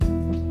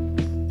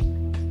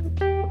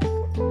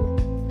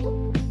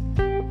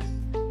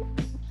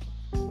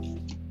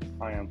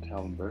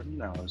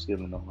Burton. I was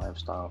given the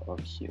lifestyle of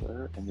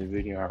healer in the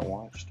video I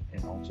watched,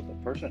 and also the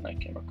person I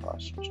came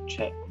across was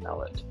Chet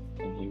Mellett,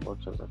 and he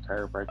works as a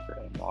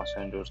chiropractor in Los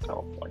Angeles,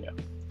 California.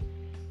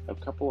 A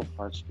couple of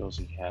hard skills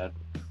he had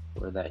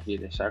were that he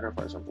had to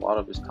sacrifice a lot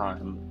of his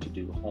time to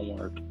do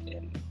homework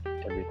and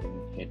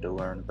everything he had to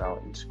learn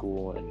about in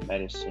school and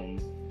medicine.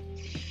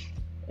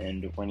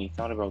 And when he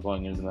thought about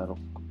going into the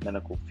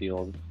medical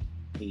field,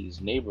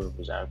 his neighbor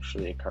was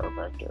actually a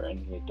chiropractor,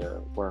 and he had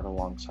to work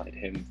alongside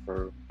him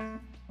for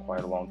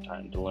quite a long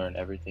time to learn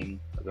everything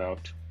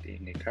about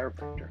being a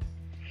chiropractor.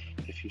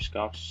 A few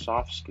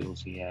soft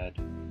skills he had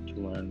to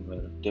learn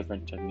were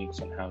different techniques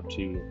on how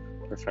to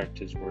perfect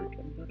his work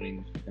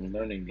and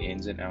learning the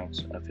ins and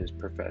outs of his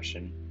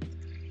profession,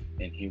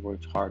 and he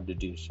worked hard to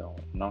do so,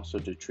 and also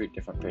to treat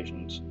different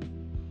patients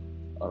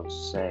of,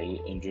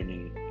 say,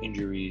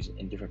 injuries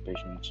in different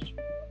patients,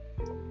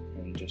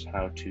 and just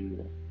how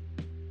to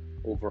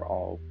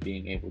overall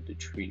being able to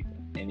treat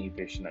any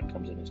patient that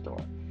comes in his door.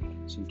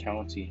 Some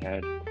talents he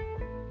had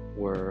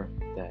were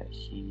that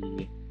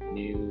he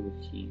knew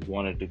he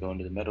wanted to go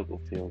into the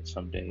medical field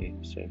someday,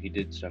 so he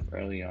did stuff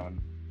early on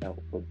that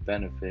would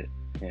benefit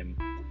him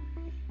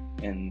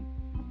and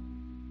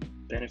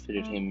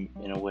benefited him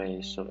in a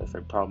way so if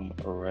a problem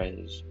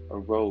arose,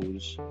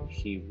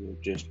 he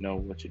would just know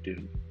what to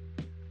do.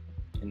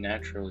 And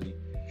naturally,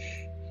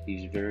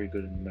 he's very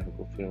good in the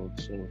medical field,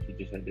 so he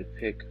just had to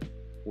pick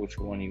which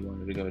one he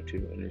wanted to go to,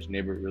 and his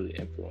neighbor really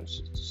influenced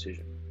his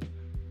decision.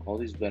 All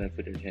these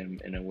benefited him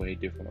in a way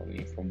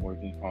differently, from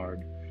working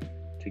hard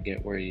to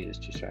get where he is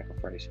to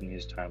sacrificing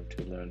his time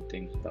to learn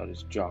things about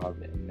his job,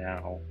 and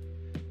now,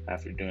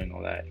 after doing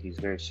all that, he's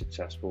very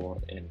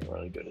successful and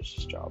really good at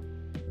his job.